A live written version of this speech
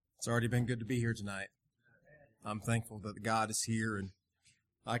It's already been good to be here tonight. I'm thankful that God is here and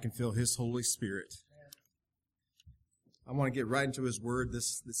I can feel His Holy Spirit. I want to get right into His Word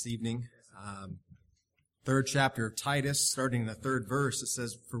this evening. Third chapter of Titus, starting in the third verse, it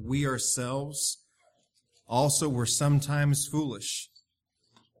says, "For we ourselves also were sometimes foolish,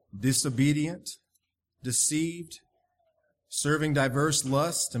 disobedient, deceived, serving diverse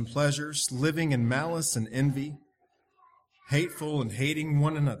lusts and pleasures, living in malice and envy, hateful and hating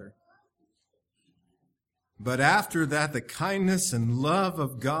one another. But after that the kindness and love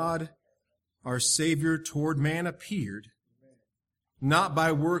of God, our Savior toward man appeared, not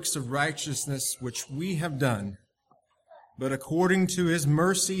by works of righteousness which we have done, but according to His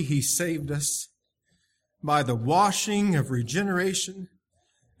mercy He saved us by the washing of regeneration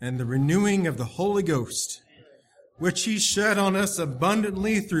and the renewing of the Holy Ghost, which He shed on us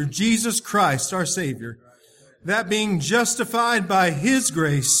abundantly through Jesus Christ our Savior, that being justified by His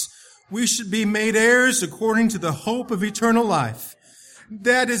grace, we should be made heirs according to the hope of eternal life.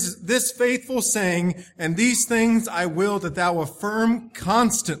 That is this faithful saying, and these things I will that thou affirm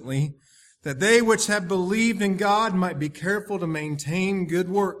constantly, that they which have believed in God might be careful to maintain good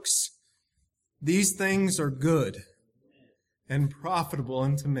works. These things are good and profitable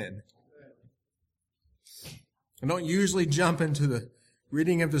unto men." I don't usually jump into the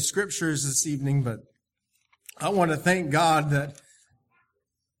reading of the scriptures this evening, but I want to thank God that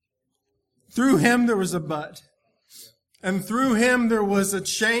through Him there was a but, and through Him there was a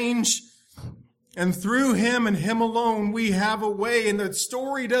change, and through Him and Him alone we have a way, and the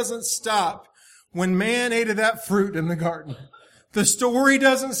story doesn't stop when man ate of that fruit in the garden. The story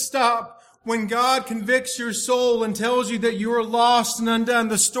doesn't stop when God convicts your soul and tells you that you are lost and undone.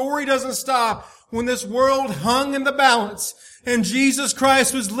 The story doesn't stop when this world hung in the balance and Jesus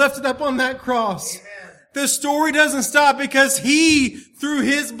Christ was lifted up on that cross. Amen. The story doesn't stop because He, through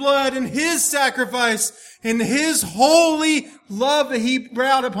His blood and His sacrifice and His holy love that He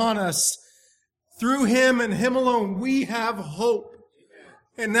brought upon us, through Him and Him alone, we have hope.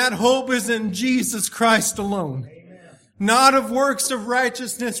 And that hope is in Jesus Christ alone. Amen. Not of works of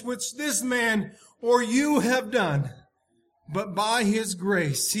righteousness which this man or you have done, but by His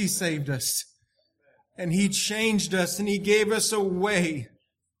grace He saved us. And He changed us and He gave us a way.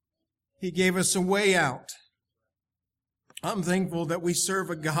 He gave us a way out. I'm thankful that we serve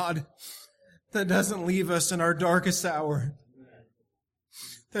a God that doesn't leave us in our darkest hour.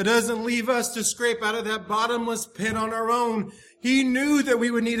 That doesn't leave us to scrape out of that bottomless pit on our own. He knew that we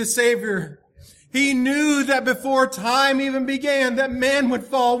would need a Savior. He knew that before time even began that man would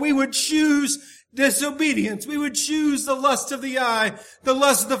fall. We would choose disobedience. We would choose the lust of the eye, the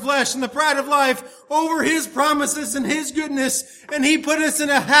lust of the flesh, and the pride of life over His promises and His goodness. And He put us in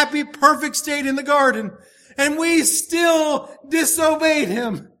a happy, perfect state in the garden. And we still disobeyed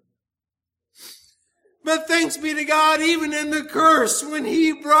Him. But thanks be to God, even in the curse, when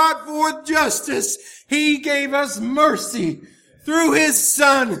He brought forth justice, He gave us mercy through His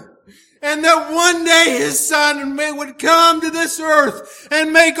Son. And that one day His Son would come to this earth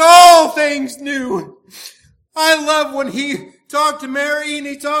and make all things new. I love when He talked to Mary and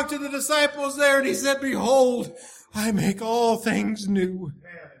He talked to the disciples there and He said, "Behold, I make all things new."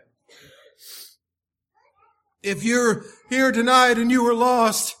 If you're here tonight and you were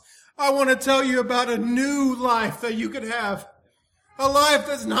lost, I want to tell you about a new life that you could have. A life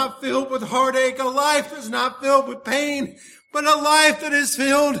that's not filled with heartache, a life that's not filled with pain, but a life that is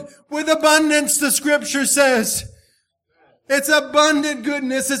filled with abundance, the Scripture says. It's abundant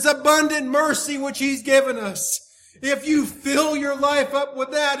goodness. It's abundant mercy which He's given us. If you fill your life up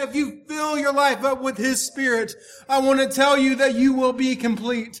with that, if you fill your life up with His Spirit, I want to tell you that you will be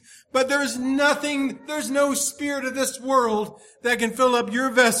complete. But there's no spirit of this world that can fill up your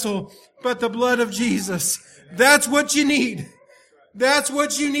vessel but the blood of Jesus. That's what you need. That's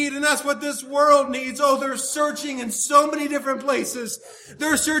what you need, and that's what this world needs. Oh, they're searching in so many different places.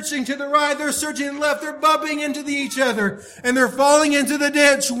 They're searching to the right, they're searching to the left, they're bumping into each other, and they're falling into the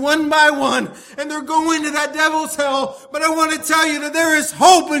ditch one by one, and they're going to that devil's hell. But I want to tell you that there is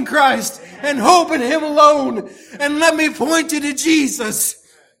hope in Christ, and hope in Him alone. And let me point you to Jesus.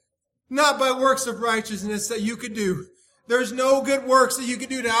 Not by works of righteousness that you could do. There's no good works that you could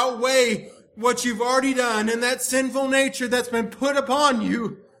do to outweigh what you've already done and that sinful nature that's been put upon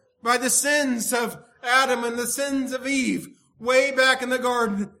you by the sins of Adam and the sins of Eve way back in the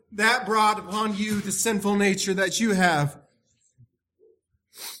garden. That brought upon you the sinful nature that you have.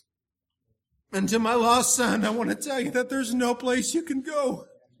 And to my lost son, I want to tell you that there's no place you can go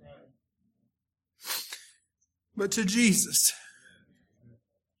but to Jesus.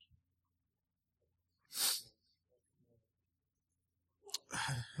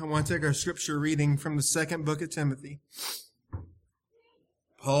 I want to take our scripture reading from the second book of Timothy.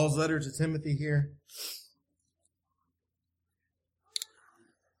 Paul's letter to Timothy here.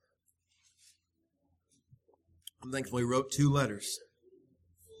 I thankfully wrote 2 letters.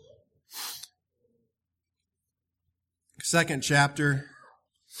 Second chapter,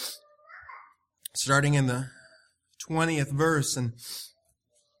 starting in the 20th verse. And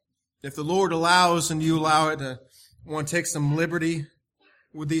if the Lord allows and you allow it, I want to take some liberty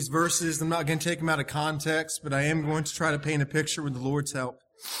with these verses. I'm not going to take them out of context, but I am going to try to paint a picture with the Lord's help.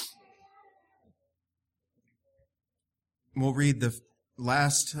 We'll read the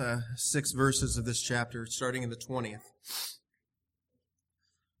last 6 verses of this chapter, starting in the 20th.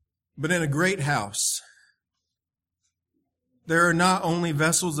 But in a great house, there are not only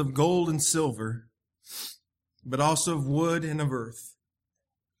vessels of gold and silver, but also of wood and of earth,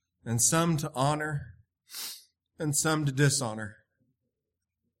 and some to honor, and some to dishonor.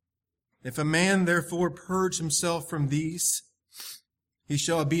 If a man therefore purge himself from these, he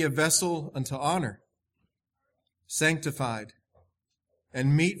shall be a vessel unto honor, sanctified,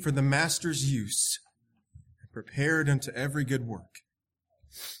 and meet for the master's use, and prepared unto every good work.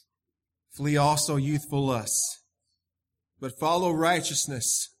 Flee also youthful lusts, but follow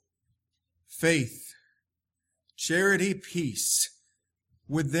righteousness, faith, charity, peace,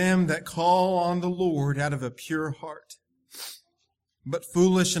 with them that call on the Lord out of a pure heart. But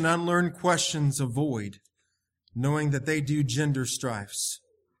foolish and unlearned questions avoid, knowing that they do gender strifes.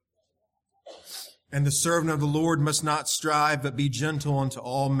 And the servant of the Lord must not strive, but be gentle unto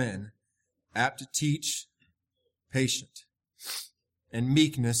all men, apt to teach, patient, and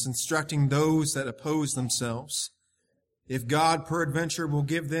meekness, instructing those that oppose themselves, if God peradventure will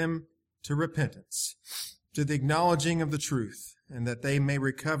give them to repentance, to the acknowledging of the truth, and that they may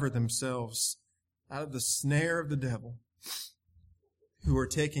recover themselves out of the snare of the devil, who are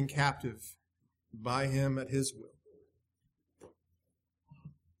taken captive by him at his will.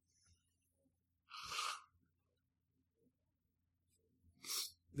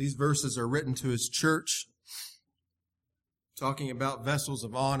 These verses are written to his church, talking about vessels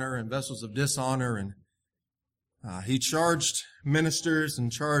of honor and vessels of dishonor. And he charged ministers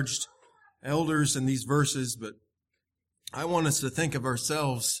and charged elders in these verses, but I want us to think of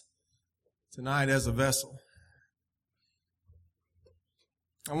ourselves tonight as a vessel.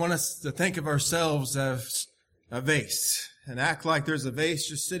 I want us to think of ourselves as a vase and act like there's a vase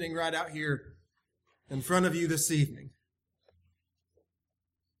just sitting right out here in front of you this evening.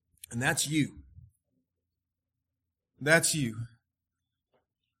 And that's you. That's you.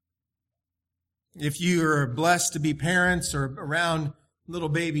 If you are blessed to be parents or around little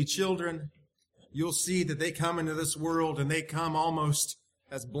baby children, you'll see that they come into this world and they come almost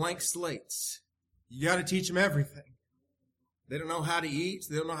as blank slates. You got to teach them everything. They don't know how to eat.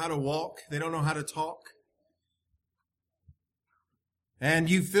 They don't know how to walk. They don't know how to talk. And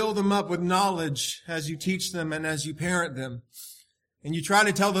you fill them up with knowledge as you teach them and as you parent them. And you try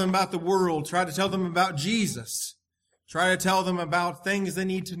to tell them about the world. Try to tell them about Jesus. Try to tell them about things they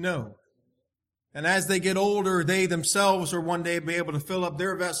need to know. And as they get older, they themselves will one day be able to fill up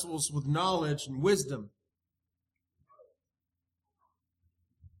their vessels with knowledge and wisdom.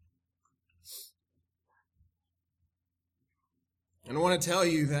 And I want to tell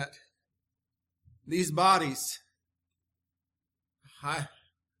you that these bodies, I'm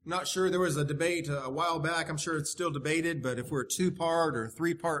not sure, there was a debate a while back. I'm sure it's still debated, but if we're a 2-part or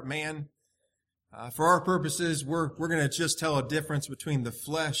 3-part man, for our purposes, we're going to just tell a difference between the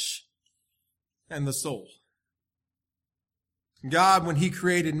flesh and the soul. God, when He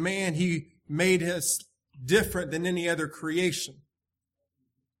created man, He made us different than any other creation.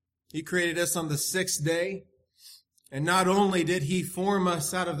 He created us on the 6th day. And not only did He form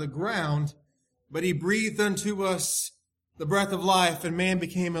us out of the ground, but He breathed unto us the breath of life, and man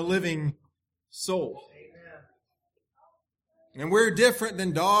became a living soul. Amen. And we're different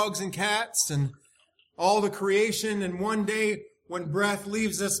than dogs and cats and all the creation. And one day, when breath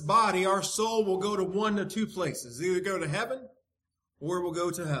leaves this body, our soul will go to 1 of 2 places. Either go to heaven or it will go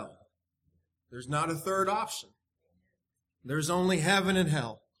to hell. There's not a third option. There's only heaven and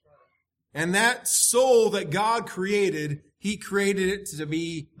hell. And that soul that God created, He created it to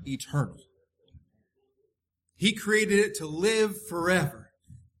be eternal. He created it to live forever.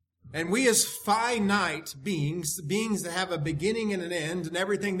 And we as finite beings that have a beginning and an end, and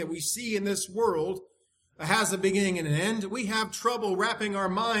everything that we see in this world has a beginning and an end, we have trouble wrapping our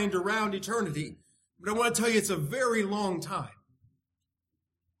mind around eternity. But I want to tell you, it's a very long time.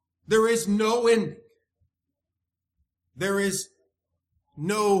 There is no ending. There is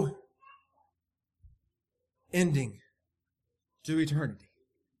no ending to eternity.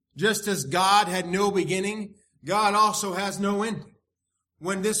 Just as God had no beginning, God also has no ending.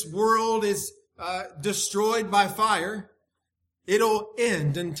 When this world is destroyed by fire, it'll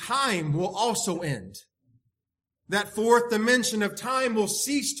end, and time will also end. That fourth dimension of time will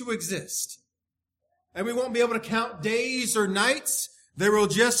cease to exist. And we won't be able to count days or nights. There will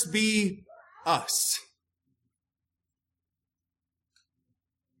just be us.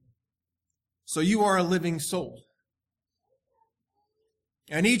 So you are a living soul.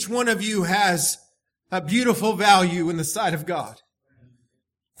 And each one of you has a beautiful value in the sight of God.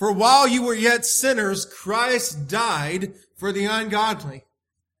 For while you were yet sinners, Christ died for the ungodly.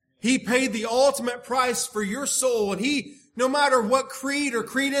 He paid the ultimate price for your soul, and He, no matter what creed or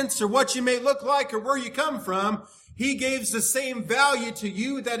credence or what you may look like or where you come from, He gives the same value to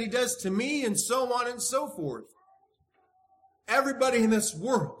you that He does to me, and so on and so forth. Everybody in this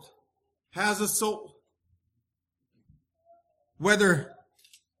world has a soul. Whether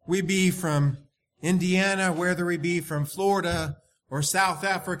we be from Indiana, whether we be from Florida or South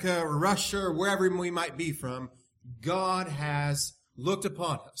Africa or Russia or wherever we might be from, God has looked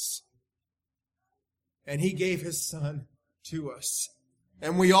upon us. And He gave His Son to us.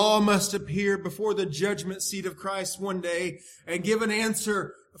 And we all must appear before the judgment seat of Christ one day and give an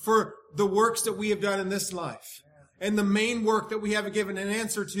answer for the works that we have done in this life. And the main work that we have given an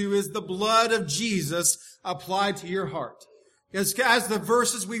answer to is the blood of Jesus applied to your heart. As the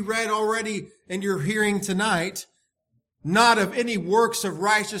verses we read already in your hearing tonight, not of any works of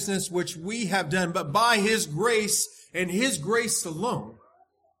righteousness which we have done, but by His grace and His grace alone,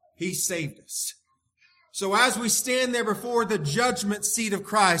 He saved us. So as we stand there before the judgment seat of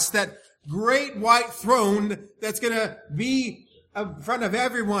Christ, that great white throne that's going to be in front of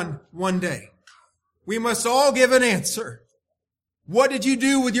everyone one day, we must all give an answer. What did you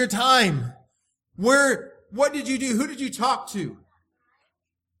do with your time? What did you do? Who did you talk to?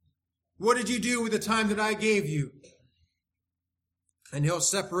 What did you do with the time that I gave you? And He'll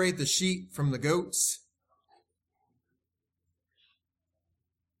separate the sheep from the goats.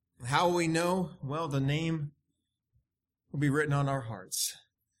 How will we know? Well, the name will be written on our hearts,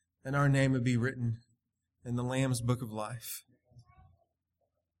 and our name will be written in the Lamb's Book of Life.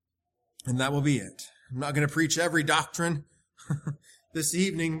 And that will be it. I'm not going to preach every doctrine this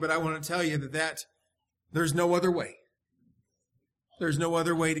evening, but I want to tell you that there's no other way. There's no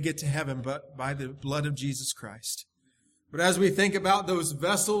other way to get to heaven but by the blood of Jesus Christ. But as we think about those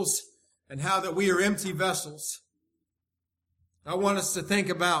vessels and how that we are empty vessels, I want us to think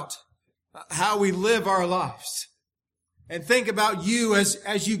about how we live our lives. And think about you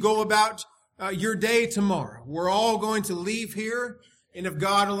as you go about your day tomorrow. We're all going to leave here. And if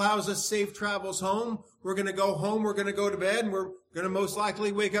God allows us safe travels home, we're going to go home, we're going to go to bed, and we're going to most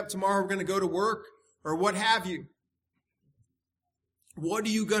likely wake up tomorrow, we're going to go to work, or what have you. What are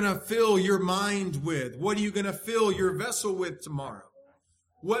you going to fill your mind with? What are you going to fill your vessel with tomorrow?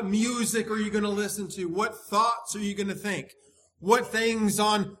 What music are you going to listen to? What thoughts are you going to think? What things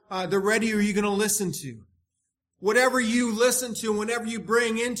on the radio are you going to listen to? Whatever you listen to, whatever you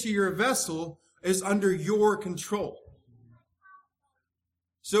bring into your vessel is under your control.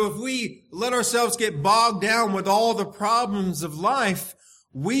 So if we let ourselves get bogged down with all the problems of life,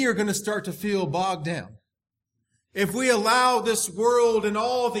 we are going to start to feel bogged down. If we allow this world and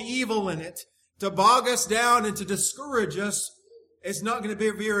all the evil in it to bog us down and to discourage us, it's not going to be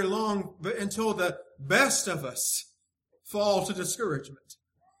very long until the best of us fall to discouragement.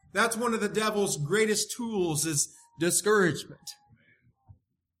 That's one of the devil's greatest tools, is discouragement.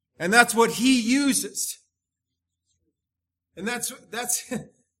 And that's what he uses. And that's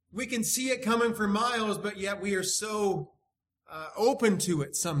we can see it coming for miles, but yet we are so open to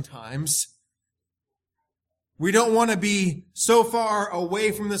it sometimes. We don't want to be so far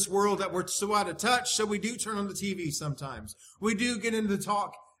away from this world that we're so out of touch, so we do turn on the TV sometimes. We do get into the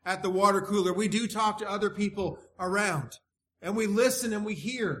talk at the water cooler. We do talk to other people around. And we listen and we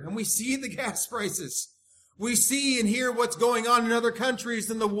hear and we see the gas prices. We see and hear what's going on in other countries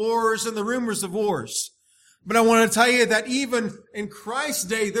and the wars and the rumors of wars. But I want to tell you that even in Christ's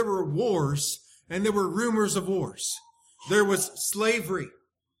day, there were wars and there were rumors of wars. There was slavery.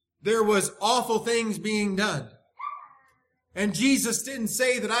 There was awful things being done. And Jesus didn't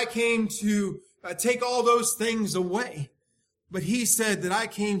say that I came to take all those things away. But he said that I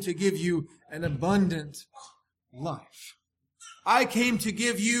came to give you an abundant life. I came to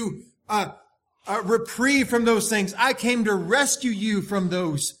give you a reprieve from those things. I came to rescue you from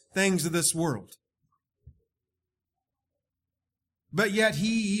those things of this world. But yet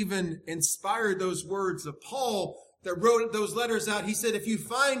he even inspired those words of Paul that wrote those letters out. He said, if you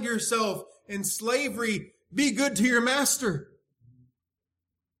find yourself in slavery, be good to your master.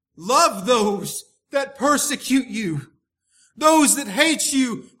 Love those that persecute you. Those that hate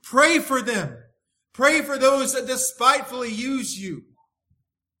you, pray for them. Pray for those that despitefully use you.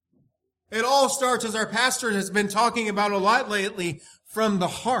 It all starts, as our pastor has been talking about a lot lately, from the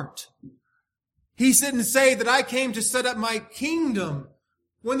heart. He didn't say that I came to set up my kingdom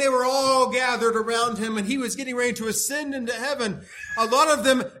when they were all gathered around him and he was getting ready to ascend into heaven. A lot of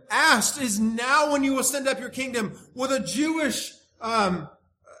them asked, is now when you will send up your kingdom? Will the Jewish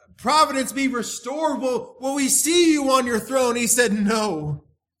providence be restored? Will we see you on your throne? He said, no.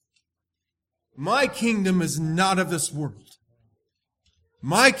 My kingdom is not of this world.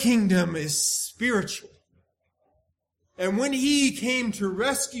 My kingdom is spiritual. And when he came to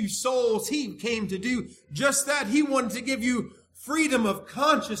rescue souls, he came to do just that. He wanted to give you freedom of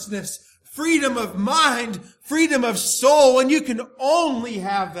consciousness, freedom of mind, freedom of soul. And you can only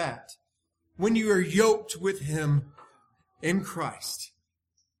have that when you are yoked with him in Christ.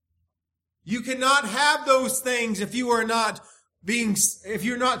 You cannot have those things if you are not if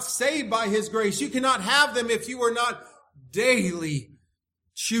you're not saved by his grace. You cannot have them if you are not daily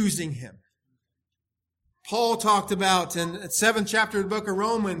choosing him. Paul talked about in the 7th chapter of the book of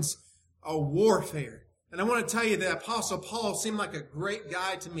Romans, a warfare. And I want to tell you that Apostle Paul seemed like a great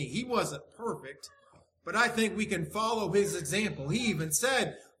guy to me. He wasn't perfect, but I think we can follow his example. He even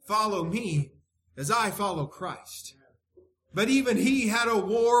said, follow me as I follow Christ. But even he had a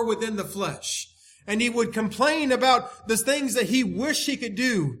war within the flesh. And he would complain about the things that he wished he could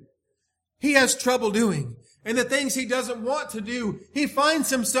do. He has trouble doing. And the things he doesn't want to do, he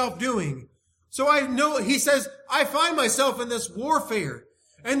finds himself doing. So I know, he says, I find myself in this warfare.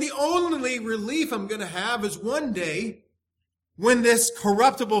 And the only relief I'm going to have is one day when this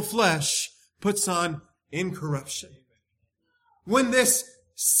corruptible flesh puts on incorruption. When this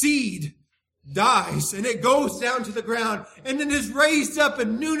seed dies and it goes down to the ground and then is raised up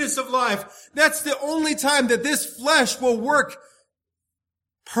in newness of life. That's the only time that this flesh will work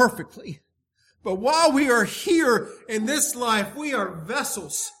perfectly. But while we are here in this life, we are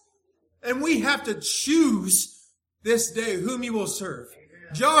vessels. And we have to choose this day whom you will serve.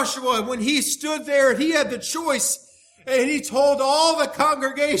 Joshua, when he stood there, he had the choice. And he told all the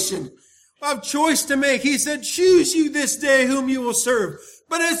congregation of choice to make. He said, choose you this day whom you will serve.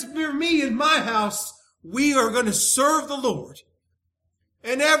 But as for me and my house, we are going to serve the Lord.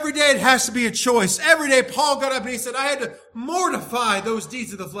 And every day it has to be a choice. Every day Paul got up and he said, I had to mortify those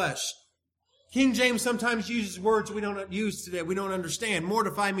deeds of the flesh. King James sometimes uses words we don't use today. We don't understand.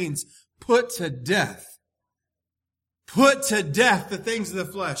 Mortify means put to death. Put to death the things of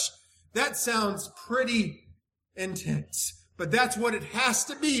the flesh. That sounds pretty intense. But that's what it has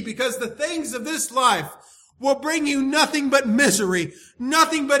to be, because the things of this life will bring you nothing but misery,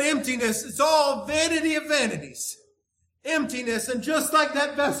 nothing but emptiness. It's all vanity of vanities. Emptiness. And just like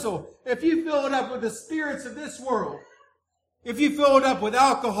that vessel, if you fill it up with the spirits of this world, if you fill it up with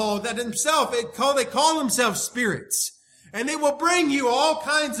alcohol, that himself, they call themselves spirits. And they will bring you all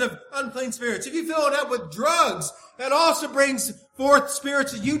kinds of unclean spirits. If you fill it up with drugs, that also brings forth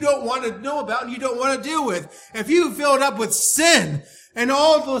spirits that you don't want to know about and you don't want to deal with. If you fill it up with sin and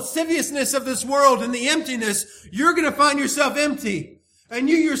all the lasciviousness of this world and the emptiness, you're going to find yourself empty. And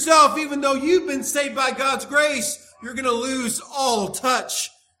you yourself, even though you've been saved by God's grace, you're going to lose all touch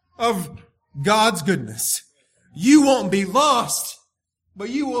of God's goodness. You won't be lost, but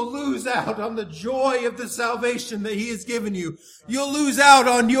you will lose out on the joy of the salvation that he has given you. You'll lose out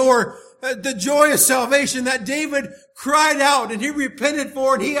on the joy of salvation that David cried out and he repented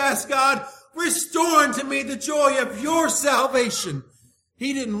for, and he asked God, restore unto me the joy of your salvation.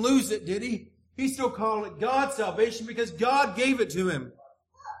 He didn't lose it, did he? He still called it God's salvation because God gave it to him.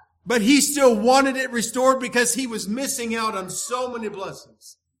 But he still wanted it restored because he was missing out on so many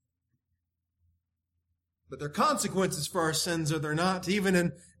blessings. But there are consequences for our sins, are there not? Even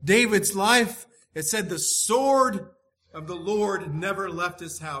in David's life, it said the sword of the Lord never left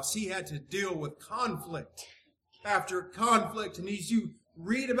his house. He had to deal with conflict after conflict. And as you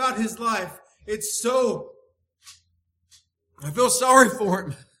read about his life, it's so, I feel sorry for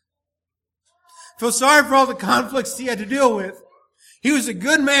him. I feel sorry for all the conflicts he had to deal with. He was a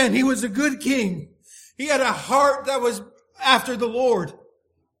good man. He was a good king. He had a heart that was after the Lord.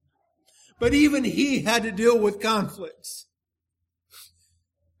 But even he had to deal with conflicts.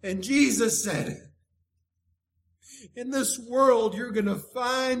 And Jesus said, in this world, you're going to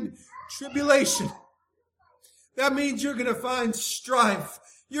find tribulation. That means you're going to find strife.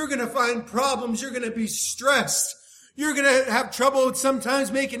 You're going to find problems. You're going to be stressed. You're going to have trouble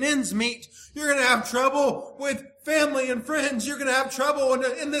sometimes making ends meet. You're going to have trouble with family and friends. You're going to have trouble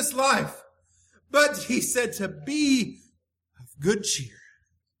in this life. But he said to be of good cheer.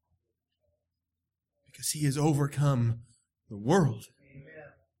 because he has overcome the world. Amen.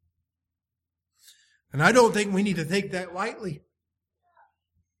 And I don't think we need to take that lightly.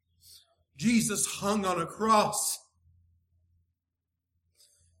 Jesus hung on a cross.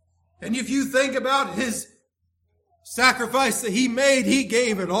 And if you think about his sacrifice that he made, he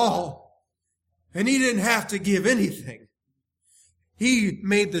gave it all. And he didn't have to give anything. He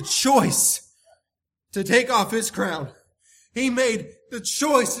made the choice to take off his crown. He made the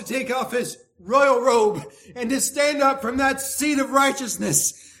choice to take off his royal robe and to stand up from that seat of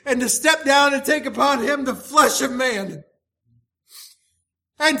righteousness and to step down and take upon him the flesh of man.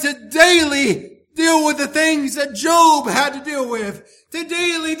 And to daily deal with the things that Job had to deal with. To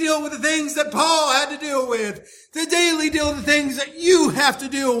daily deal with the things that Paul had to deal with. To daily deal with the things that you have to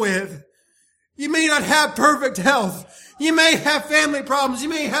deal with. You may not have perfect health. You may have family problems. You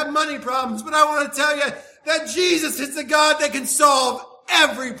may have money problems. But I want to tell you that Jesus is the God that can solve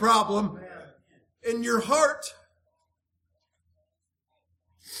every problem in your heart.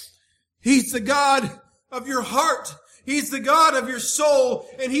 He's the God of your heart. He's the God of your soul.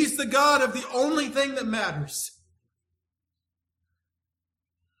 And He's the God of the only thing that matters.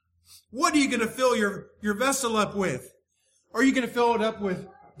 What are you going to fill your vessel up with? Are you going to fill it up with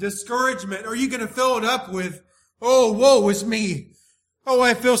discouragement? Are you going to fill it up with, oh, woe is me. Oh,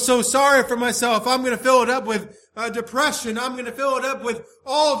 I feel so sorry for myself. I'm going to fill it up with depression. I'm going to fill it up with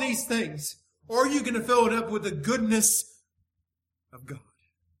all these things. Or are you going to fill it up with the goodness of God?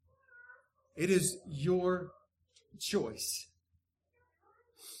 It is your choice.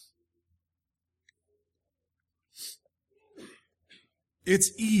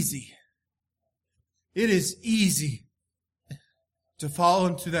 It's easy. It is easy to fall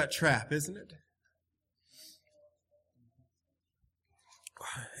into that trap, isn't it?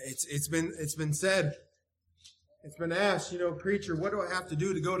 It's been said, it's been asked, preacher, what do I have to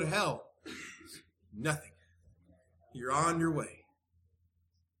do to go to hell? Nothing. You're on your way.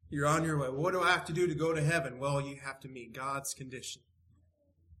 You're on your way. What do I have to do to go to heaven? Well, you have to meet God's condition.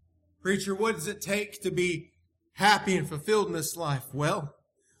 Preacher, what does it take to be happy and fulfilled in this life? Well,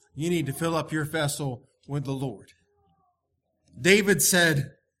 you need to fill up your vessel with the Lord. David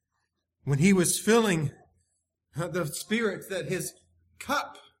said when he was filling the Spirit that his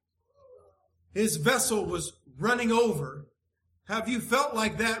cup, his vessel was running over. Have you felt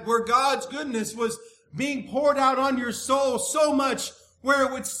like that, where God's goodness was being poured out on your soul so much where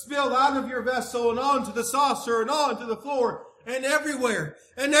it would spill out of your vessel and onto the saucer and onto the floor and everywhere,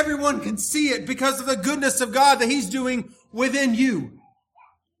 and everyone can see it because of the goodness of God that He's doing within you?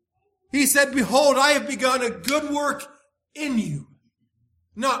 He said, behold, I have begun a good work in you.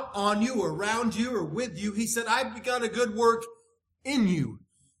 Not on you or around you or with you. He said, I've begun a good work in you.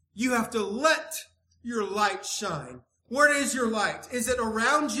 You have to let your light shine. Where is your light? Is it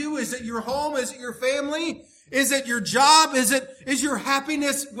around you? Is it your home? Is it your family? Is it your job? Is your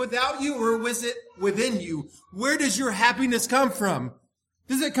happiness without you, or is it within you? Where does your happiness come from?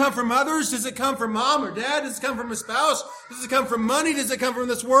 Does it come from others? Does it come from mom or dad? Does it come from a spouse? Does it come from money? Does it come from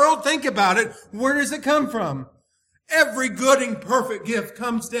this world? Think about it. Where does it come from? Every good and perfect gift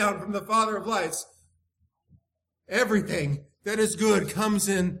comes down from the Father of lights. Everything that is good comes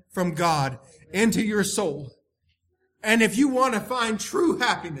in from God into your soul. And if you want to find true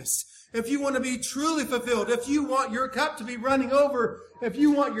happiness, if you want to be truly fulfilled, if you want your cup to be running over, if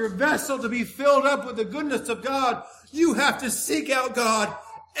you want your vessel to be filled up with the goodness of God, you have to seek out God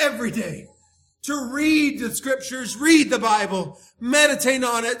every day. To read the Scriptures, read the Bible, meditate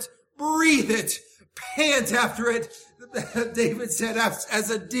on it, breathe it, pant after it. David said, as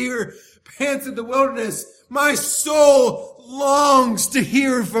a deer pants in the wilderness, my soul longs to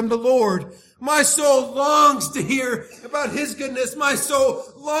hear from the Lord. My soul longs to hear about His goodness. My soul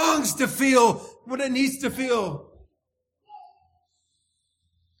longs to feel what it needs to feel.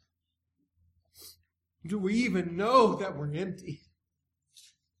 Do we even know that we're empty?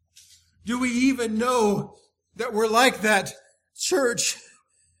 Do we even know that we're like that church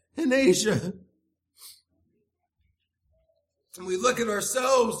in Asia? And we look at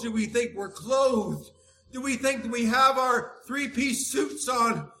ourselves, do we think we're clothed? Do we think that we have our three-piece suits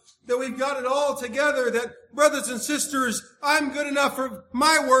on? That we've got it all together, that brothers and sisters, I'm good enough for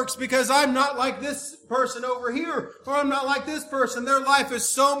my works because I'm not like this person over here, or I'm not like this person. Their life is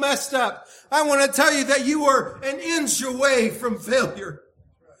so messed up. I want to tell you that you are an inch away from failure.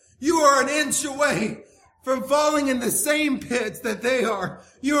 You are an inch away from falling in the same pit that they are.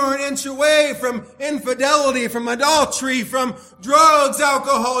 You are an inch away from infidelity, from adultery, from drugs,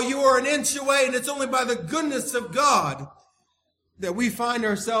 alcohol. You are an inch away, and it's only by the goodness of God that we find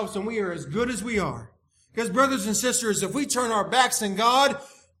ourselves and we are as good as we are. Because brothers and sisters, if we turn our backs on God,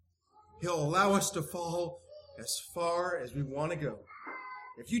 He'll allow us to fall as far as we want to go.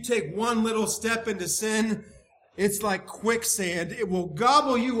 If you take one little step into sin, it's like quicksand. It will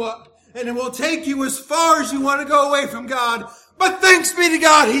gobble you up, and it will take you as far as you want to go away from God. But thanks be to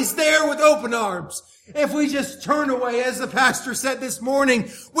God, He's there with open arms. If we just turn away, as the pastor said this morning,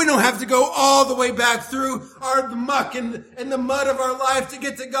 we don't have to go all the way back through the muck and the mud of our life to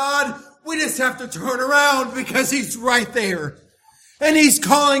get to God. We just have to turn around because He's right there. And He's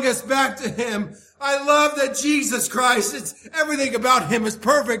calling us back to Him. I love that Jesus Christ, everything about Him is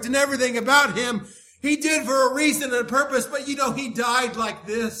perfect, and everything about Him He did for a reason and a purpose. But He died like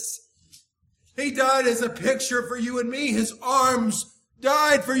this. He died as a picture for you and me. His arms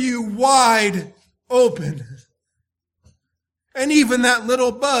died for you wide open. And even that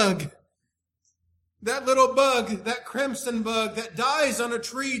little bug, that crimson bug that dies on a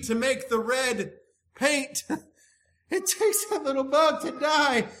tree to make the red paint, it takes that little bug to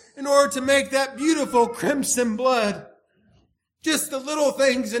die in order to make that beautiful crimson blood. Just the little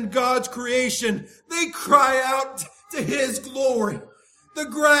things in God's creation, they cry out to His glory. The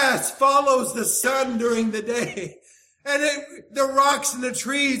grass follows the sun during the day. And the rocks and the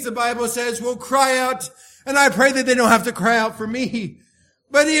trees, the Bible says, will cry out. And I pray that they don't have to cry out for me.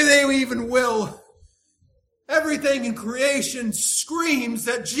 But they even will. Everything in creation screams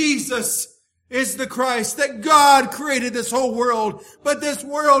that Jesus is the Christ, that God created this whole world. But this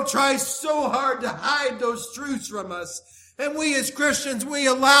world tries so hard to hide those truths from us. And we as Christians, we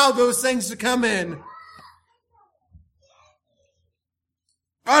allow those things to come in.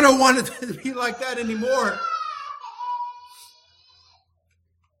 I don't want it to be like that anymore.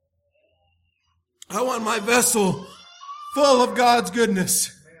 I want my vessel full of God's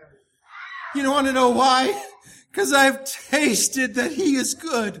goodness. You want to know why? Because I've tasted that He is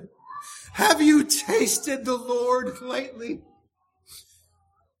good. Have you tasted the Lord lately?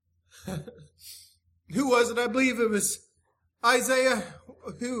 Who was it? I believe it was Isaiah.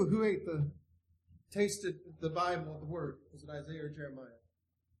 Who tasted the Bible, the Word? Was it Isaiah or Jeremiah?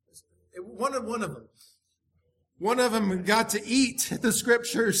 One of them. One of them got to eat the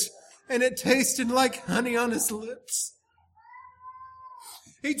Scriptures, and it tasted like honey on his lips.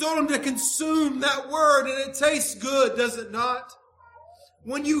 He told him to consume that Word, and it tastes good, does it not?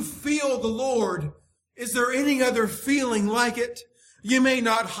 When you feel the Lord, is there any other feeling like it? You may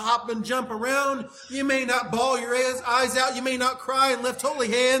not hop and jump around. You may not bawl your eyes out. You may not cry and lift holy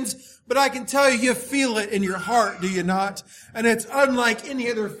hands. But I can tell you, you feel it in your heart, do you not? And it's unlike any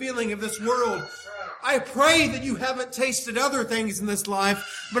other feeling of this world. I pray that you haven't tasted other things in this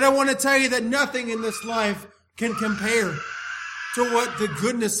life, but I want to tell you that nothing in this life can compare to what the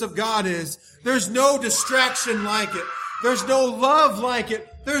goodness of God is. There's no distraction like it. There's no love like it.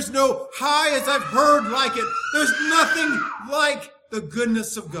 There's no high as I've heard like it. There's nothing like the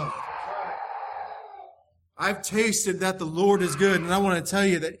goodness of God. I've tasted that the Lord is good, and I want to tell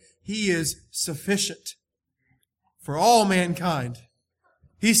you that He is sufficient for all mankind.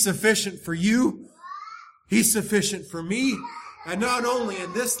 He's sufficient for you. He's sufficient for me. And not only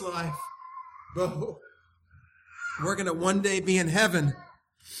in this life, but we're going to one day be in heaven.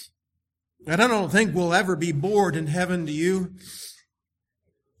 And I don't think we'll ever be bored in heaven, do you?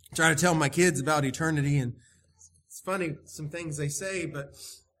 I try to tell my kids about eternity, and it's funny, some things they say, but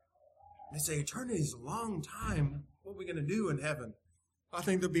they say eternity is a long time. What are we going to do in heaven? I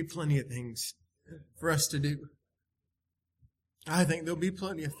think there'll be plenty of things for us to do. I think there'll be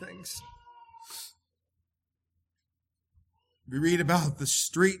plenty of things. We read about the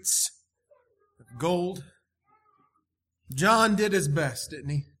streets of gold. John did his best, didn't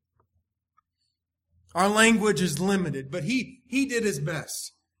he? Our language is limited, but he did his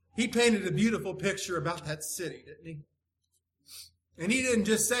best. He painted a beautiful picture about that city, didn't he? And he didn't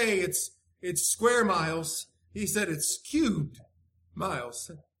just say it's square miles. He said it's cubed miles.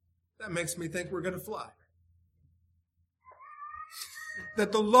 That makes me think we're going to fly.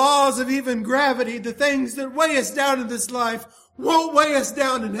 That the laws of even gravity, the things that weigh us down in this life, won't weigh us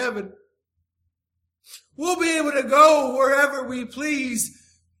down in heaven. We'll be able to go wherever we please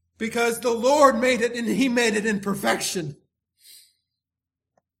because the Lord made it and He made it in perfection.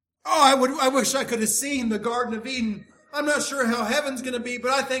 Oh, I wish I could have seen the Garden of Eden. I'm not sure how heaven's going to be,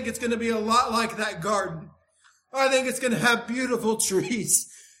 but I think it's going to be a lot like that garden. I think it's going to have beautiful trees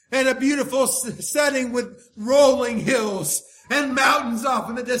and a beautiful setting with rolling hills and mountains off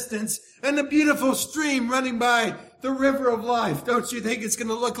in the distance and a beautiful stream running by the river of life. Don't you think it's going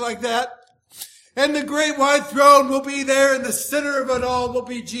to look like that? And the great white throne will be there, and the center of it all will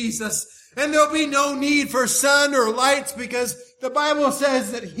be Jesus. And there'll be no need for sun or lights because the Bible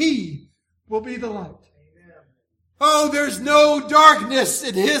says that He will be the light. Oh, there's no darkness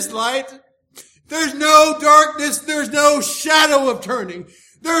in His light. There's no darkness. There's no shadow of turning.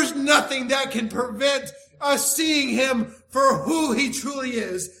 There's nothing that can prevent us seeing Him for who He truly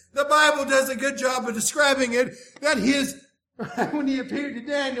is. The Bible does a good job of describing it, that when He appeared to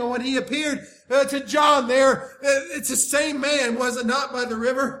Daniel, when He appeared to John there, it's the same man, was it not, by the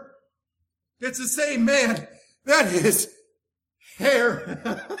river? It's the same man that his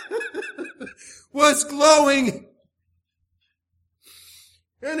hair was glowing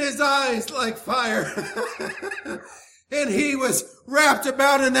and his eyes like fire. And He was wrapped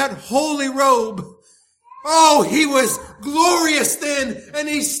about in that holy robe. Oh, He was glorious then, and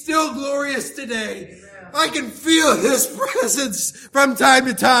He's still glorious today. I can feel His presence from time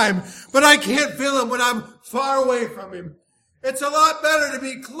to time, but I can't feel Him when I'm far away from Him. It's a lot better to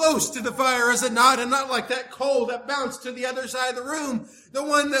be close to the fire, is it not? And not like that coal that bounced to the other side of the room. The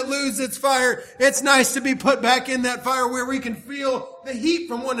one that loses its fire. It's nice to be put back in that fire where we can feel the heat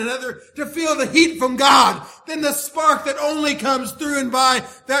from one another, to feel the heat from God, then the spark that only comes through and by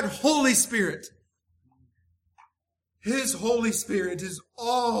that Holy Spirit. His Holy Spirit is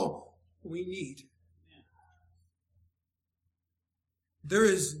all we need. There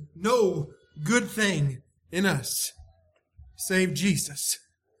is no good thing in us save Jesus.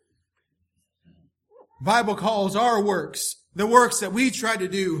 The Bible calls our works, the works that we try to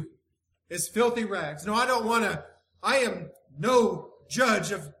do, as filthy rags. No, I am no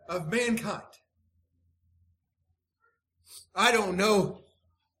judge of mankind. I don't know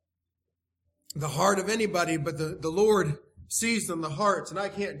the heart of anybody, but the Lord sees them, the hearts, and I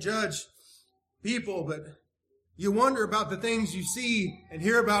can't judge people, but you wonder about the things you see and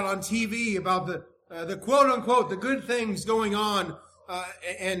hear about on TV, about the quote-unquote, the good things going on,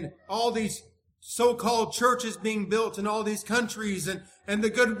 and all these so-called churches being built in all these countries, and the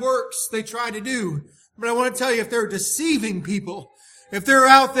good works they try to do. But I want to tell you, if they're deceiving people, if they're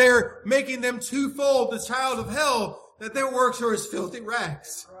out there making them twofold the child of hell, that their works are as filthy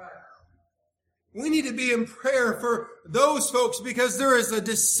rags. We need to be in prayer for those folks, because there is a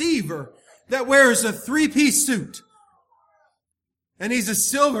deceiver that wears a 3-piece suit. And he's a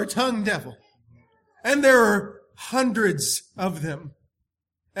silver-tongued devil. And there are hundreds of them.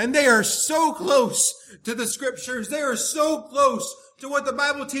 And they are so close to the Scriptures. They are so close to what the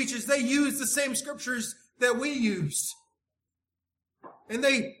Bible teaches. They use the same Scriptures that we use. And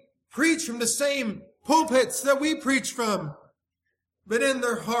they preach from the same pulpits that we preach from. But in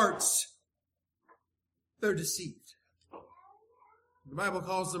their hearts, they're deceived. The Bible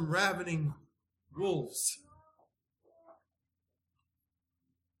calls them ravening wolves.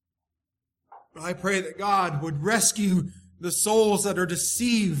 I pray that God would rescue the souls that are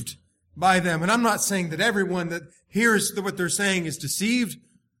deceived by them. And I'm not saying that everyone that hears what they're saying is deceived.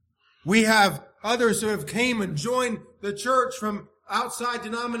 We have others who have came and joined the church from outside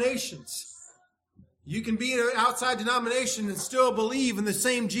denominations. You can be in an outside denomination and still believe in the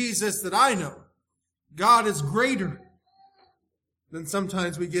same Jesus that I know. God is greater than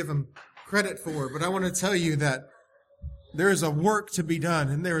sometimes we give Him credit for. But I want to tell you that there is a work to be done,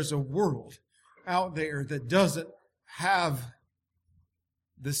 and there is a world out there that doesn't have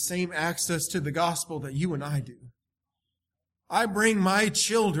the same access to the gospel that you and I do. I bring my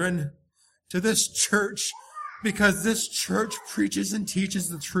children to this church because this church preaches and teaches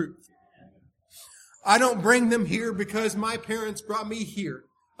the truth. I don't bring them here because my parents brought me here.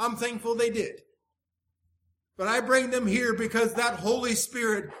 I'm thankful they did. But I bring them here because that Holy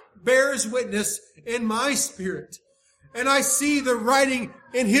Spirit bears witness in my spirit. And I see the writing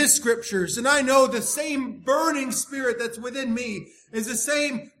in His Scriptures. And I know the same burning spirit that's within me is the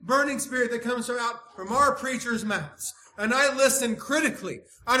same burning spirit that comes out from our preachers' mouths. And I listen critically.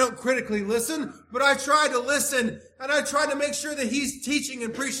 I don't critically listen, but I try to listen, and I try to make sure that He's teaching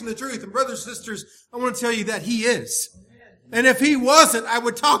and preaching the truth. And brothers and sisters, I want to tell you that He is. And if He wasn't, I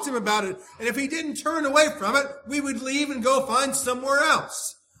would talk to Him about it. And if He didn't turn away from it, we would leave and go find somewhere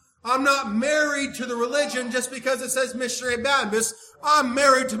else. I'm not married to the religion just because it says Missionary Baptist. I'm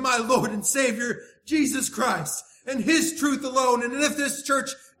married to my Lord and Savior, Jesus Christ, and His truth alone. And if this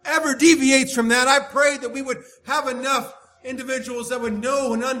church ever deviates from that, I pray that we would have enough individuals that would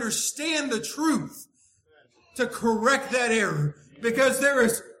know and understand the truth to correct that error. Because there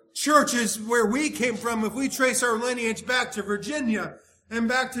is churches where we came from, if we trace our lineage back to Virginia and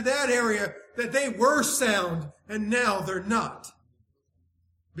back to that area, that they were sound and now they're not.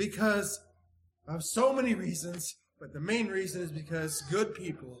 Because of so many reasons, but the main reason is because good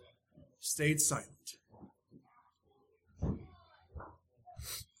people stayed silent.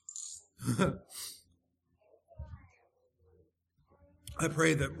 I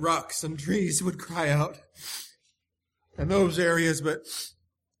pray that rocks and trees would cry out in those areas, but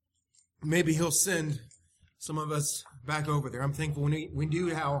maybe He'll send some of us back over there. I'm thankful we do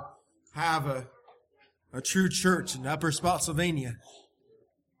have a true church in Upper Spotsylvania.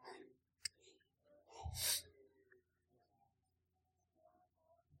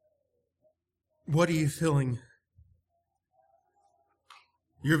 What are you filling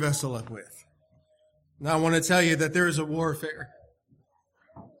your vessel up with? Now I want to tell you that there is a warfare.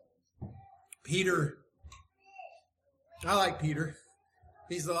 Peter, I like Peter.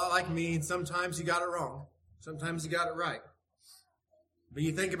 He's a lot like me, and sometimes he got it wrong. Sometimes he got it right. But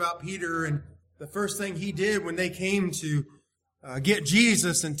you think about Peter, and the first thing he did when they came to get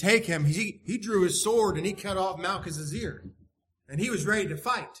Jesus and take him, he drew his sword and he cut off Malchus's ear. And he was ready to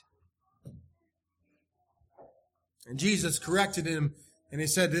fight. And Jesus corrected him, and he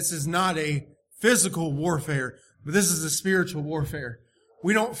said, this is not a physical warfare, but this is a spiritual warfare.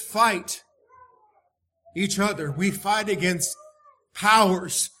 We don't fight each other. We fight against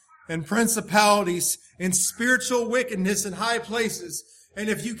powers and principalities and spiritual wickedness in high places. And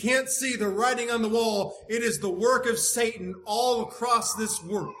if you can't see the writing on the wall, it is the work of Satan all across this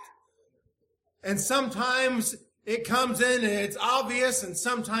world. And sometimes it comes in and it's obvious, and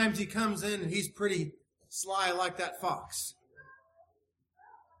sometimes he comes in and he's pretty sly like that fox.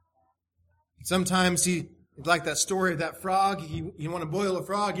 Sometimes like that story of that frog. You want to boil a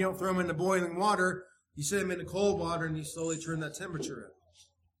frog, you don't throw him into boiling water. You set him into cold water and you slowly turn that temperature up.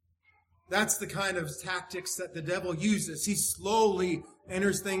 That's the kind of tactics that the devil uses. He slowly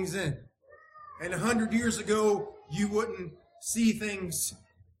enters things in. And 100 years ago, you wouldn't see things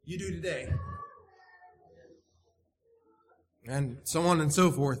you do today. And so on and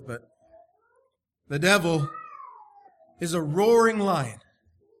so forth. But the devil is a roaring lion.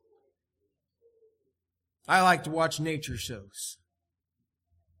 I like to watch nature shows.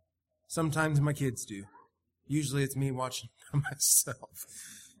 Sometimes my kids do. Usually it's me watching myself.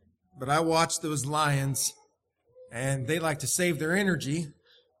 But I watch those lions, and they like to save their energy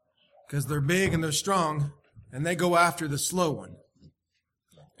because they're big and they're strong, and they go after the slow one.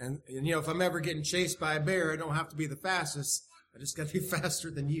 And if I'm ever getting chased by a bear, I don't have to be the fastest. I just got to be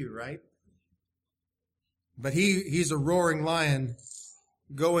faster than you, right? But he's a roaring lion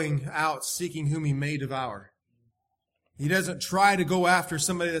going out seeking whom he may devour. He doesn't try to go after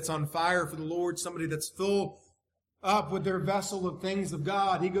somebody that's on fire for the Lord, somebody that's full up with their vessel of things of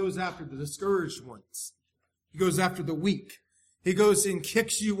God. He goes after the discouraged ones. He goes after the weak. He goes and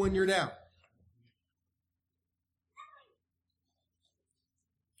kicks you when you're down.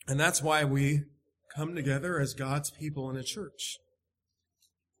 And that's why we come together as God's people in a church.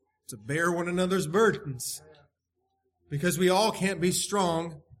 To bear one another's burdens. Because we all can't be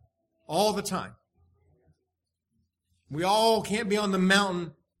strong all the time. We all can't be on the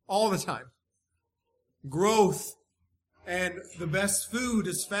mountain all the time. Growth and the best food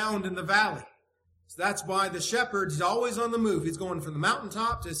is found in the valley. So that's why the shepherd is always on the move. He's going from the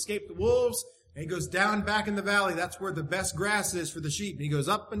mountaintop to escape the wolves, and he goes down back in the valley. That's where the best grass is for the sheep. And he goes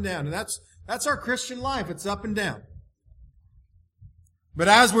up and down. And that's our Christian life. It's up and down. But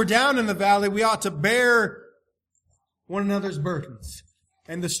as we're down in the valley, we ought to bear one another's burdens.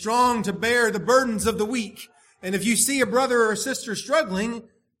 And the strong to bear the burdens of the weak. And if you see a brother or a sister struggling,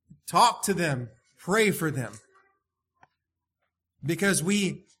 talk to them. Pray for them. Because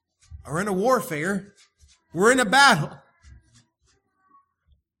we are in a warfare. We're in a battle.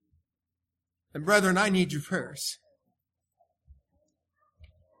 And brethren, I need your prayers.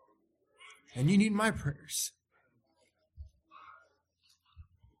 And you need my prayers.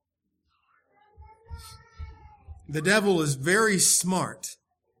 The devil is very smart.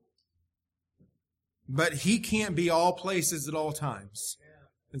 But he can't be all places at all times.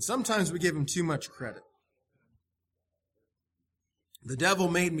 And sometimes we give him too much credit. The devil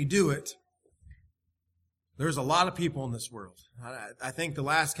made me do it. There's a lot of people in this world. I think the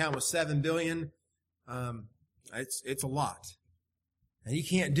last count was 7 billion. It's a lot. And he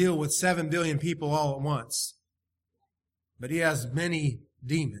can't deal with 7 billion people all at once. But he has many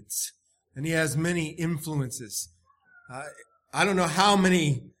demons. And he has many influences. I don't know how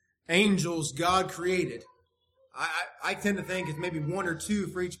many angels God created. I tend to think it's maybe 1 or 2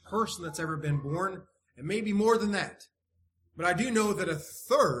 for each person that's ever been born. And maybe more than that. But I do know that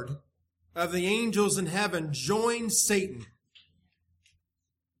 1/3 of the angels in heaven joined Satan.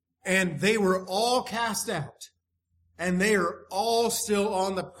 And they were all cast out. And they are all still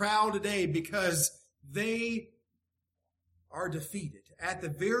on the prowl today because they are defeated. At the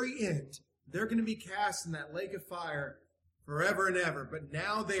very end, they're going to be cast in that lake of fire forever and ever. But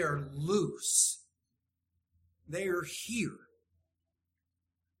now they are loose. They are here.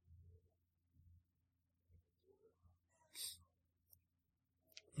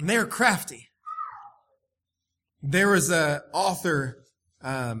 And they were crafty. There was a author,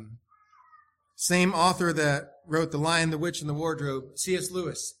 same author that wrote The Lion, the Witch, and the Wardrobe, C.S.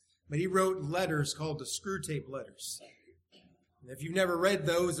 Lewis. But he wrote letters called the Screwtape Letters. And if you've never read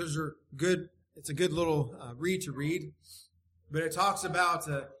those are good. It's a good little read to read. But it talks about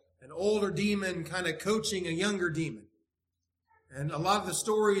an older demon kind of coaching a younger demon. And a lot of the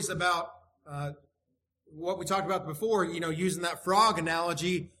stories about what we talked about before, using that frog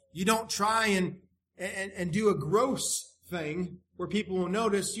analogy, you don't try and do a gross thing where people will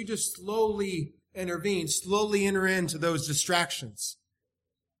notice. You just slowly intervene, slowly enter into those distractions.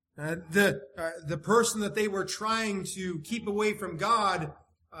 The person that they were trying to keep away from God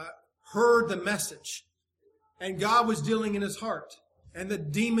heard the message, and God was dealing in his heart, and the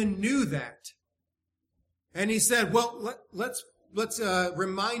demon knew that, and he said, "Well, let's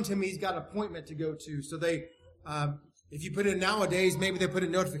remind him he's got an appointment to go to." So they, if you put it nowadays, maybe they put a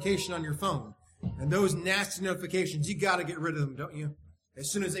notification on your phone, and those nasty notifications, you got to get rid of them, don't you?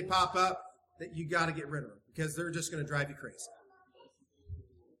 As soon as they pop up, that you got to get rid of them because they're just going to drive you crazy.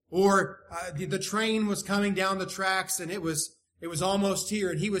 Or the train was coming down the tracks, and it was almost here,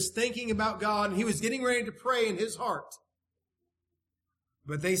 and he was thinking about God, and he was getting ready to pray in his heart.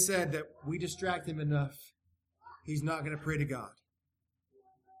 But they said that we distract him enough, he's not going to pray to God.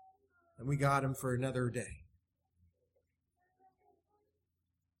 And we got him for another day.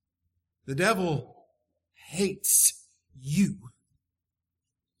 The devil hates you.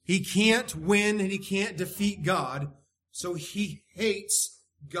 He can't win and he can't defeat God, so he hates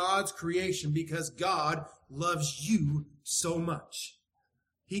God's creation because God loves you so much.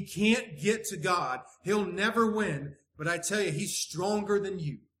 He can't get to God. He'll never win, but I tell you, he's stronger than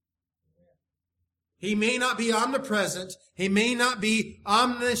you. He may not be omnipresent, he may not be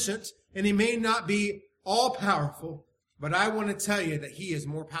omniscient, and he may not be all-powerful, but I want to tell you that he is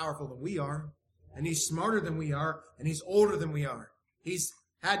more powerful than we are, and he's smarter than we are, and he's older than we are. He's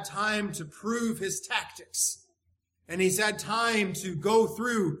had time to prove his tactics. And he's had time to go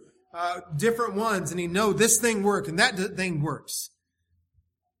through different ones, and he knows this thing works and that thing works.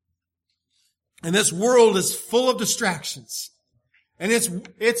 And this world is full of distractions. And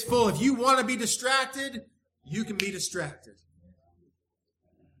it's full. If you want to be distracted, you can be distracted.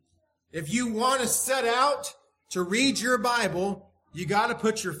 If you want to set out to read your Bible, you got to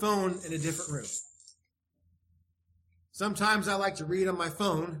put your phone in a different room. Sometimes I like to read on my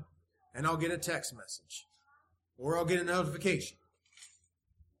phone, and I'll get a text message. Or I'll get a notification.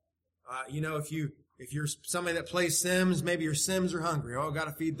 If you're somebody that plays Sims, maybe your Sims are hungry. Oh, got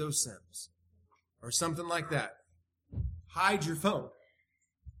to feed those Sims. Or something like that. Hide your phone.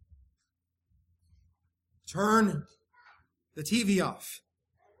 Turn the TV off.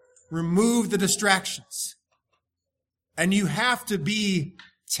 Remove the distractions. And you have to be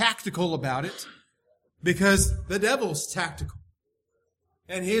tactical about it because the devil's tactical.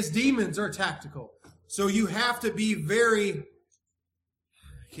 And his demons are tactical. So you have to be I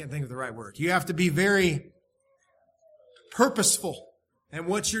can't think of the right word. You have to be very purposeful in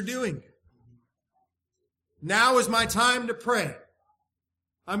what you're doing. Now is my time to pray.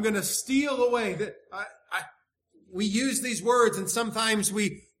 I'm going to steal away. We use these words, and sometimes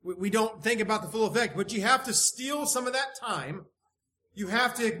we don't think about the full effect, but you have to steal some of that time. You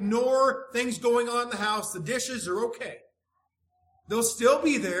have to ignore things going on in the house. The dishes are okay. They'll still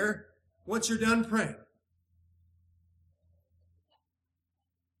be there once you're done praying.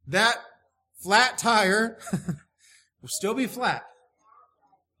 That flat tire will still be flat.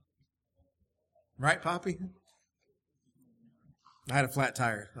 Right, Poppy? I had a flat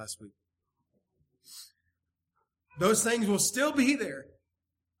tire last week. Those things will still be there.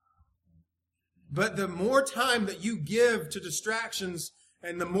 But the more time that you give to distractions,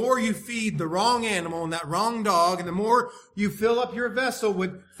 and the more you feed the wrong animal and that wrong dog, and the more you fill up your vessel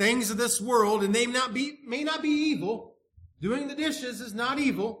with things of this world, and they may not be evil. Doing the dishes is not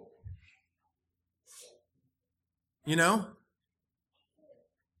evil.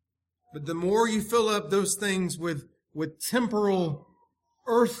 But the more you fill up those things with temporal,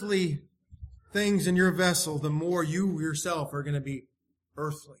 earthly things in your vessel, the more you yourself are going to be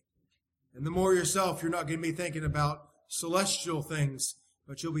earthly. And the more yourself, you're not going to be thinking about celestial things,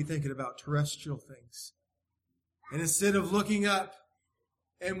 but you'll be thinking about terrestrial things. And instead of looking up,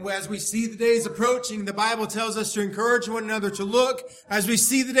 and as we see the days approaching, the Bible tells us to encourage one another to look. As we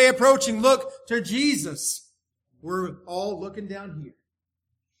see the day approaching, look to Jesus. We're all looking down here.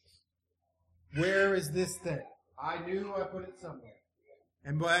 Where is this thing? I knew I put it somewhere.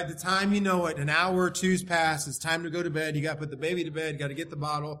 And by the time you know it, an hour or two's passed, it's time to go to bed. You got to put the baby to bed, got to get the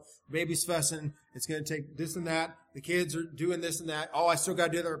bottle. The baby's fussing. It's going to take this and that. the kids are doing this and that. Oh, I still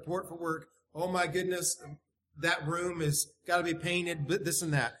got to do the report for work. Oh my goodness, that room has got to be painted, this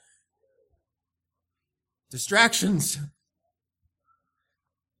and that. Distractions.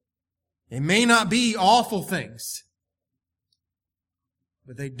 They may not be awful things,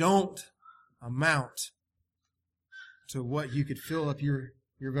 but they don't amount to what you could fill up your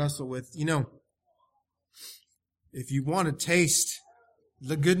vessel with. You know, if you want to taste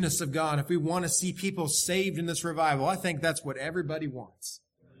the goodness of God, if we want to see people saved in this revival, I think that's what everybody wants.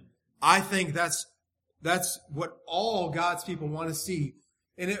 I think that's what all God's people want to see.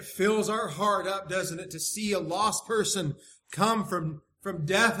 And it fills our heart up, doesn't it, to see a lost person come from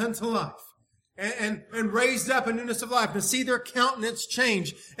death unto life and raised up in newness of life, to see their countenance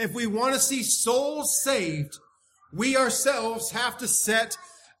change. If we want to see souls saved, we ourselves have to set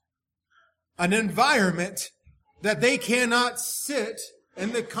an environment that they cannot sit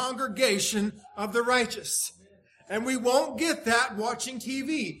in the congregation of the righteous. And we won't get that watching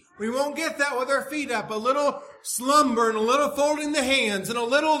TV. We won't get that with our feet up, a little slumber and a little folding the hands and a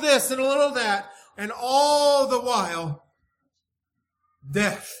little this and a little that. And all the while,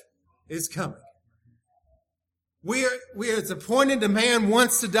 death is coming. It's appointed a man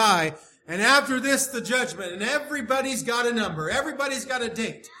wants to die. And after this, the judgment. And everybody's got a number. Everybody's got a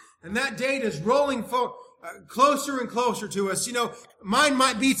date. And that date is rolling forward. Closer and closer to us. You know, mine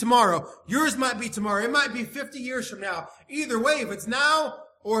might be tomorrow. Yours might be tomorrow. It might be 50 years from now. Either way, if it's now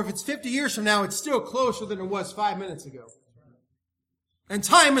or if it's 50 years from now, it's still closer than it was 5 minutes ago. And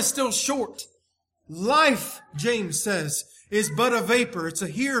time is still short. Life, James says, is but a vapor. It's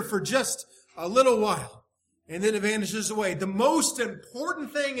here for just a little while. And then it vanishes away. The most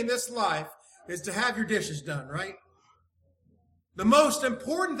important thing in this life is to have your dishes done, right? The most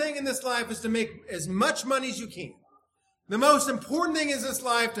important thing in this life is to make as much money as you can. The most important thing in this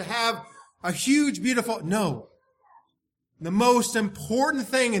life to have a huge, beautiful... No. The most important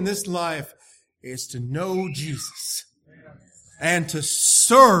thing in this life is to know Jesus and to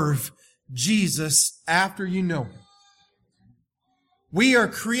serve Jesus after you know Him. We are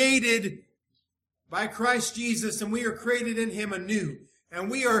created by Christ Jesus, and we are created in Him anew. And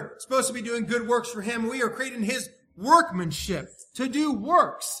we are supposed to be doing good works for Him. We are created in His workmanship, to do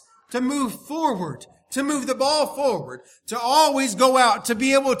works, to move forward, to move the ball forward, to always go out, to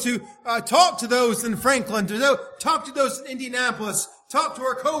be able to talk to those in Franklin, to talk to those in Indianapolis, talk to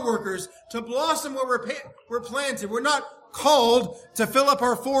our coworkers, to blossom where we're planted. We're not called to fill up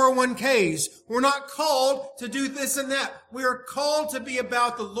our 401ks. We're not called to do this and that. We are called to be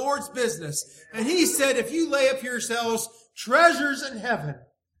about the Lord's business. And He said, if you lay up yourselves treasures in heaven,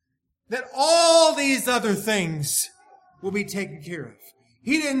 that all these other things will be taken care of.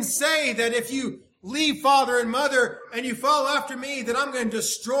 He didn't say that if you leave father and mother and you follow after me, that I'm going to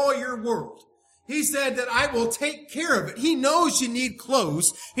destroy your world. He said that I will take care of it. He knows you need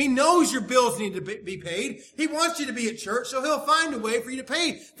clothes. He knows your bills need to be paid. He wants you to be at church, so He'll find a way for you to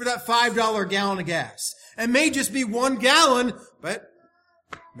pay for that $5 gallon of gas. It may just be 1 gallon, but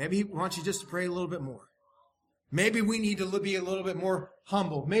maybe He wants you just to pray a little bit more. Maybe we need to be a little bit more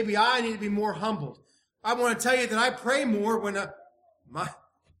humble. Maybe I need to be more humbled. I want to tell you that I pray more when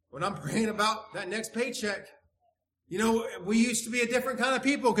I'm praying about that next paycheck. You know, we used to be a different kind of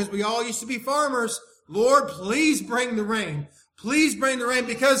people because we all used to be farmers. Lord, please bring the rain. Please bring the rain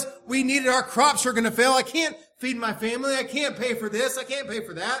because we need it. Our crops are going to fail. I can't feed my family. I can't pay for this. I can't pay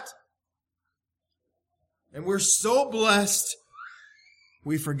for that. And we're so blessed,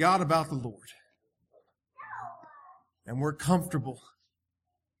 we forgot about the Lord. And we're comfortable.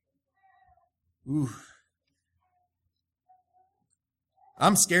 Ooh.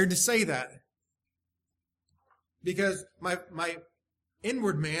 I'm scared to say that. Because my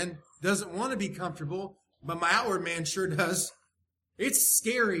inward man doesn't want to be comfortable, but my outward man sure does. It's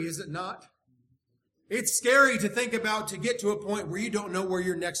scary, is it not? It's scary to think about, to get to a point where you don't know where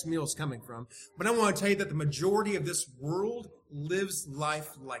your next meal is coming from. But I want to tell you that the majority of this world lives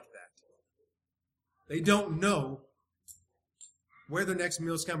life like that. They don't know where their next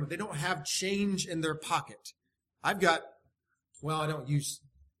meal is coming. They don't have change in their pocket. I don't use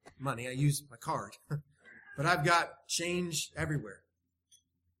money. I use my card. But I've got change everywhere.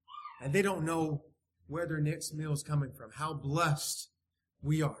 And they don't know where their next meal is coming from. How blessed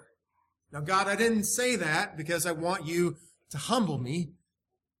we are. Now, God, I didn't say that because I want you to humble me.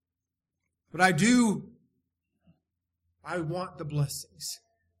 But I want the blessings.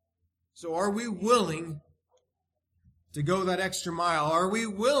 So are we willing to go that extra mile? Are we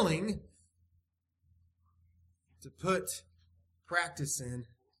willing to put practice in?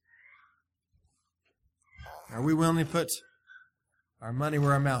 Are we willing to put our money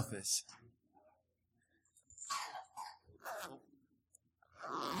where our mouth is?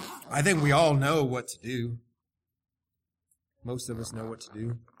 I think we all know what to do. Most of us know what to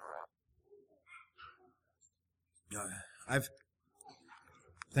do. I've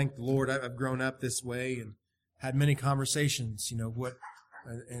thanked the Lord. I've grown up this way and had many conversations.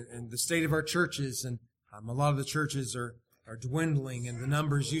 And the state of our churches, and a lot of the churches are dwindling, and the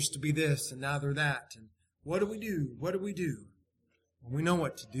numbers used to be this, and now they're that. And what do we do? What do we do? Well, we know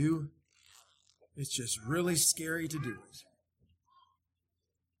what to do. It's just really scary to do it.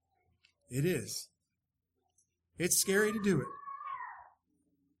 It is. It's scary to do it.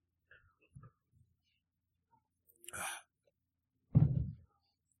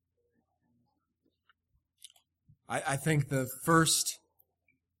 I think the first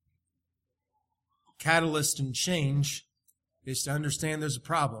catalyst in change is to understand there's a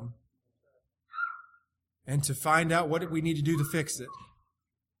problem and to find out what we need to do to fix it.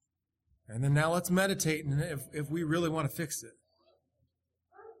 And then now let's meditate if we really want to fix it.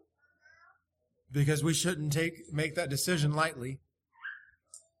 Because we shouldn't make that decision lightly.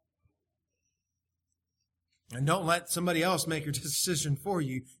 And don't let somebody else make your decision for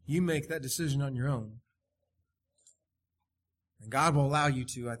you. You make that decision on your own. And God will allow you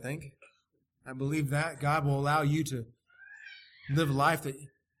to, I think. I believe that. God will allow you to live a life that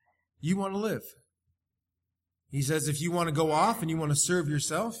you want to live. He says if you want to go off and you want to serve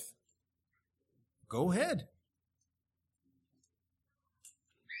yourself, go ahead.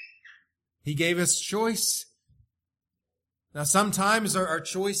 He gave us choice. Now sometimes our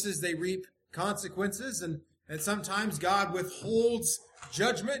choices, they reap consequences, and sometimes God withholds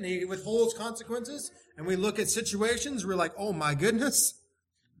judgment and He withholds consequences. And we look at situations, we're like, oh my goodness.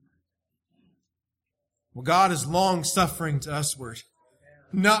 Well, God is long-suffering to usward,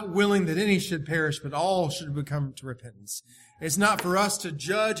 not willing that any should perish, but all should become to repentance. It's not for us to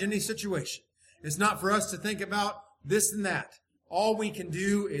judge any situation. It's not for us to think about this and that. All we can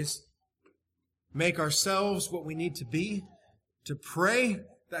do is make ourselves what we need to be, to pray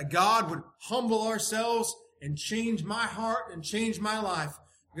that God would humble ourselves and change my heart and change my life.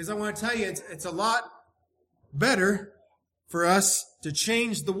 Because I want to tell you, it's a lot better for us to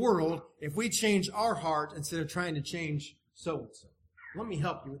change the world if we change our heart instead of trying to change so-and-so. Let me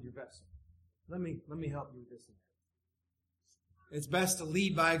help you with your vessel. Let me help you with this. It's best to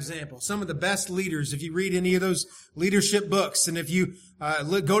lead by example. Some of the best leaders, if you read any of those leadership books, and if you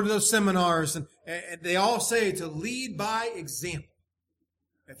go to those seminars, and they all say to lead by example.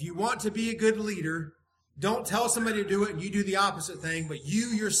 If you want to be a good leader, don't tell somebody to do it and you do the opposite thing, but you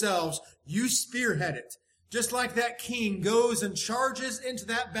yourselves, you spearhead it. Just like that king goes and charges into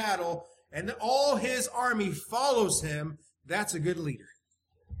that battle and all his army follows him, that's a good leader.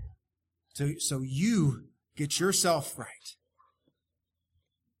 So you get yourself right.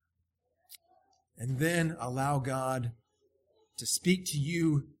 And then allow God to speak to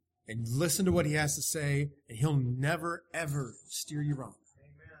you and listen to what He has to say, and He'll never, ever steer you wrong.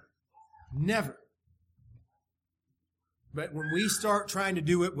 Amen. Never. But when we start trying to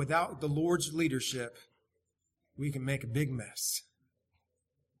do it without the Lord's leadership, we can make a big mess.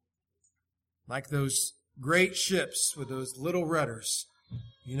 Like those great ships with those little rudders.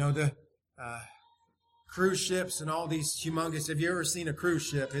 You know, the cruise ships and all these humongous... Have you ever seen a cruise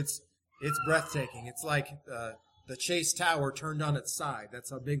ship? It's breathtaking. It's like the Chase Tower turned on its side. That's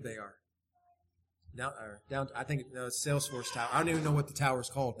how big they are. Down. I think it's Salesforce Tower. I don't even know what the tower's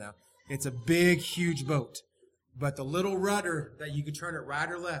called now. It's a big, huge boat. But the little rudder that you can turn it right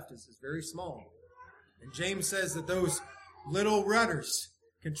or left is very small. And James says that those little rudders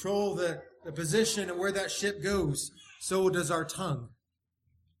control the position and where that ship goes. So does our tongue.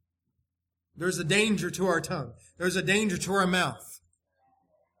 There's a danger to our tongue. There's a danger to our mouth.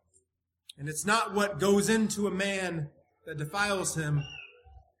 And it's not what goes into a man that defiles him,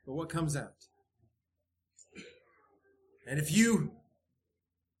 but what comes out. And if you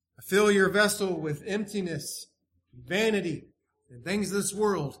fill your vessel with emptiness, vanity, and things of this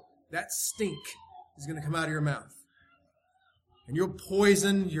world, that stink is going to come out of your mouth. And you'll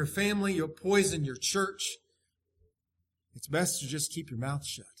poison your family, you'll poison your church. It's best to just keep your mouth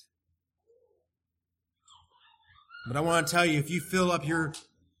shut. But I want to tell you, if you fill up your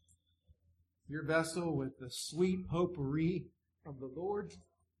vessel with the sweet potpourri of the Lord,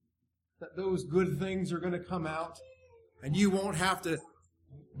 that those good things are going to come out, and you won't have to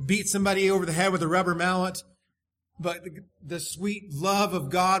beat somebody over the head with a rubber mallet, but the sweet love of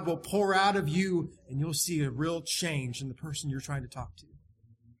God will pour out of you, and you'll see a real change in the person you're trying to talk to.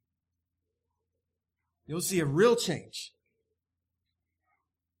 You'll see a real change.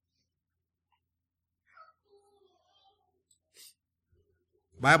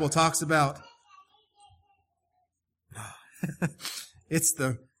 The Bible talks about it's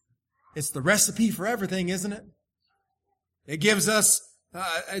the It's the recipe for everything, isn't it? It gives us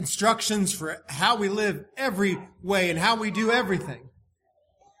instructions for how we live every way and how we do everything.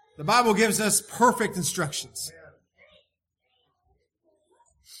 The Bible gives us perfect instructions.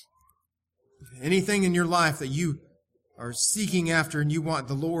 Anything in your life that you are seeking after and you want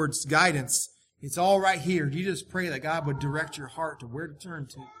the Lord's guidance, it's all right here. You just pray that God would direct your heart to where to turn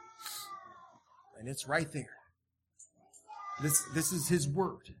to. And it's right there. This is His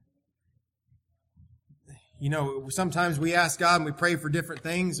Word. You know, sometimes we ask God and we pray for different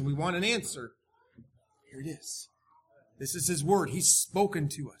things and we want an answer. Here it is. This is His Word. He's spoken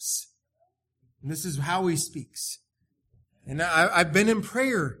to us. And this is how He speaks. And I've been in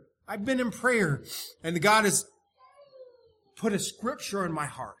prayer. And God has put a scripture in my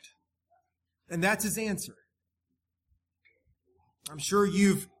heart. And that's His answer. I'm sure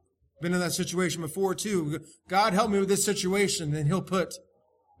you've been in that situation before too. God, help me with this situation. And He'll put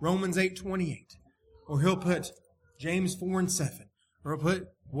Romans 8:28. Or He'll put James 4:7. Or He'll put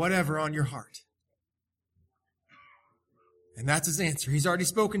whatever on your heart. And that's His answer. He's already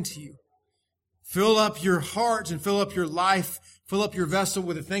spoken to you. Fill up your heart and fill up your life. Fill up your vessel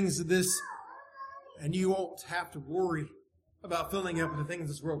with the things of this. And you won't have to worry about filling up with the things of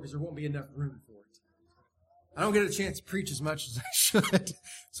this world because there won't be enough room for it. I don't get a chance to preach as much as I should.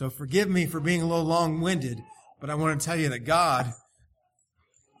 So forgive me for being a little long-winded. But I want to tell you that God,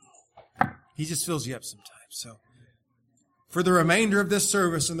 He just fills you up sometimes. So for the remainder of this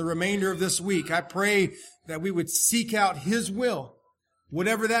service and the remainder of this week, I pray that we would seek out His will,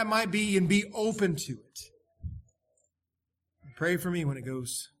 whatever that might be, and be open to it. Pray for me when it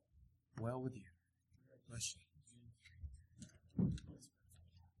goes well with you. Bless you.